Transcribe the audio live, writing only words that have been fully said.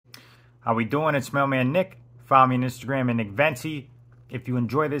How we doing? It's Mailman Nick. Follow me on Instagram at Nick Venti. If you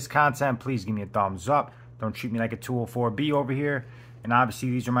enjoy this content, please give me a thumbs up. Don't treat me like a 204B over here. And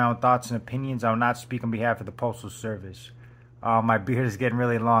obviously, these are my own thoughts and opinions. I will not speak on behalf of the Postal Service. My beard is getting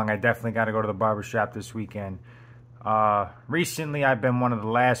really long. I definitely got to go to the barber shop this weekend. Recently, I've been one of the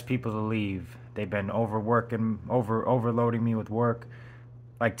last people to leave. They've been overloading me with work.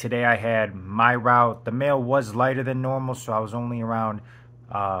 Like today, I had my route. The mail was lighter than normal, so I was only around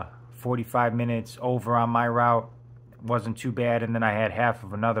 45 minutes over on my route. Wasn't too bad. And then I had half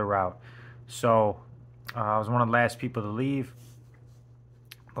of another route. So I was one of the last people to leave.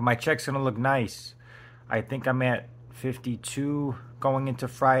 But my check's going to look nice. I think I'm at 52 going into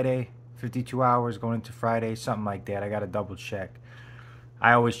Friday. 52 hours going into Friday. Something like that. I got to double check.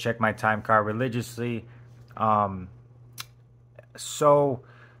 I always check my time card religiously. I've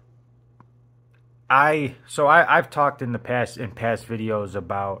talked in past videos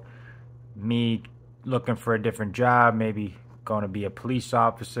about me looking for a different job, maybe going to be a police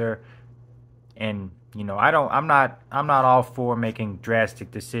officer, and you know, I'm not all for making drastic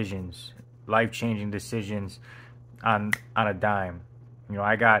decisions, life-changing decisions on a dime. You know,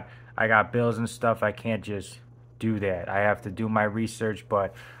 I got bills and stuff. I can't just do that. I have to do my research,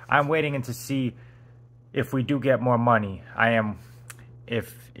 but I'm waiting to see if we do get more money.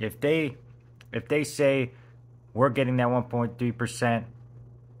 If they say we're getting that 1.3%,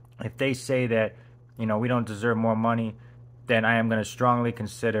 if they say that, you know, we don't deserve more money, then I am going to strongly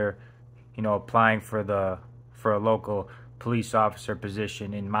consider, you know, applying for a local police officer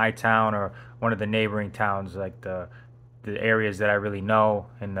position in my town or one of the neighboring towns, like the areas that I really know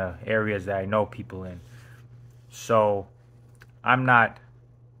and the areas that I know people in. So I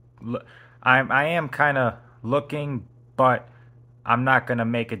am kind of looking, but I'm not going to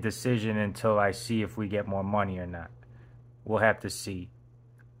make a decision until I see if we get more money or not. We'll have to see.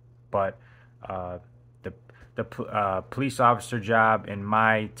 But the police officer job in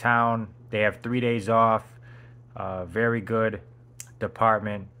my town, they have 3 days off. Very good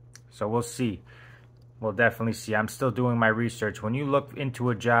department. So we'll see. We'll definitely see. I'm still doing my research. When you look into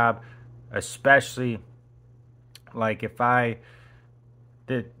a job, especially like you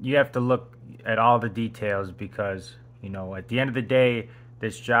have to look at all the details, because, you know, at the end of the day,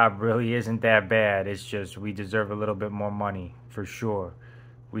 this job really isn't that bad. It's just we deserve a little bit more money, for sure.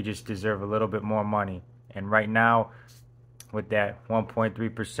 We just deserve a little bit more money. And right now, with that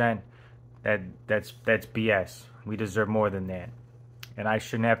 1.3%, that's BS. We deserve more than that. And I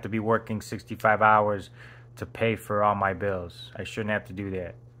shouldn't have to be working 65 hours to pay for all my bills. I shouldn't have to do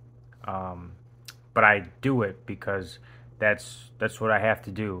that. But I do it because that's what I have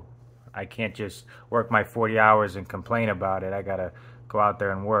to do. I can't just work my 40 hours and complain about it. I gotta go out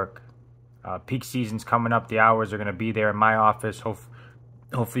there and work. Peak season's coming up. The hours are gonna be there in my office.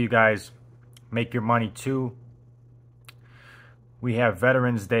 Hopefully you guys make your money too. We have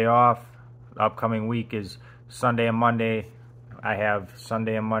Veterans Day off. The upcoming week is Sunday and Monday. I have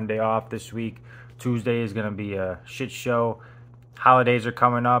Sunday and Monday off this week. Tuesday is gonna be a shit show. Holidays are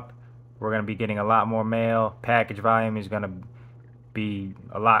coming up. We're gonna be getting a lot more mail. Package volume is gonna be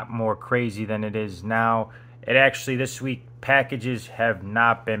a lot more crazy than it is now. It actually, this week, packages have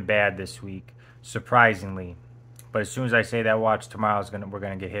not been bad this week, surprisingly. But as soon as I say that, watch, we're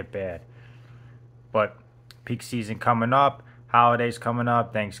gonna get hit bad. But peak season coming up, holidays coming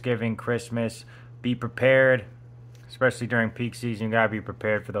up, Thanksgiving, Christmas. Be prepared, especially during peak season. You gotta be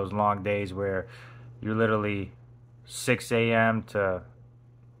prepared for those long days where you're literally 6 a.m. to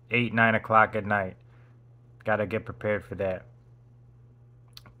 8, 9 o'clock at night. Gotta get prepared for that.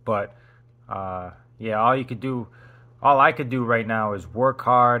 But yeah, all I could do right now is work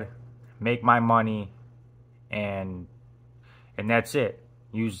hard, make my money, and that's it.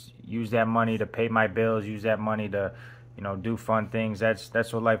 Use that money to pay my bills. Use that money to, you know, do fun things.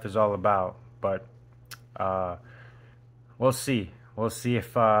 That's what life is all about. But we'll see. We'll see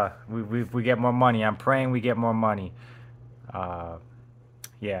if we get more money. I'm praying we get more money.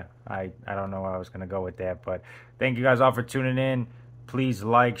 Yeah, I don't know where I was gonna go with that, but thank you guys all for tuning in. Please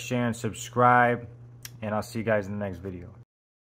like, share, and subscribe, and I'll see you guys in the next video.